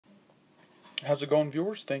How's it going,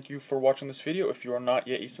 viewers? Thank you for watching this video. If you are not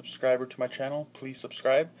yet a subscriber to my channel, please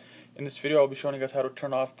subscribe. In this video I'll be showing you guys how to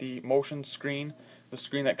turn off the motion screen, the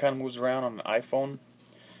screen that kind of moves around on an iPhone.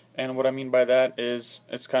 And what I mean by that is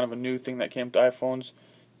it's kind of a new thing that came to iPhones.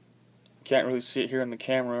 Can't really see it here in the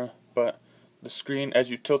camera, but the screen,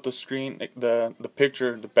 as you tilt the screen, the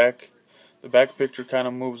picture, the back picture kind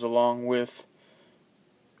of moves along with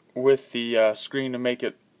the screen to make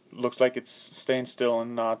it looks like it's staying still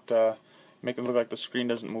and not make it look like the screen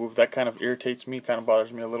doesn't move. That kind of irritates me, kind of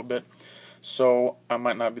bothers me a little bit. So I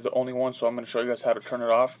might not be the only one, so I'm going to show you guys how to turn it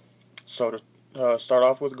off. So to start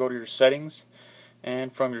off with, go to your settings,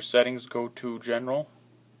 and from your settings go to general,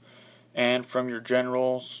 and from your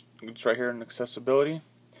general, it's right here in accessibility,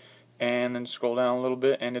 and then scroll down a little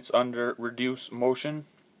bit and it's under reduce motion.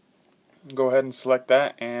 Go ahead and select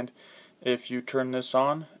that, and if you turn this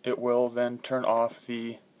on, it will then turn off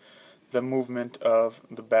the movement of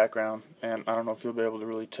the background. And I don't know if you'll be able to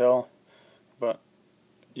really tell, but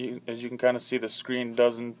as you can kind of see, the screen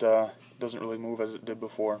doesn't really move as it did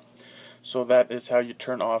before. So that is how you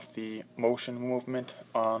turn off the motion movement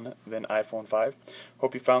on the iPhone 5.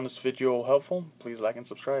 Hope you found this video helpful. Please like and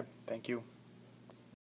subscribe. Thank you.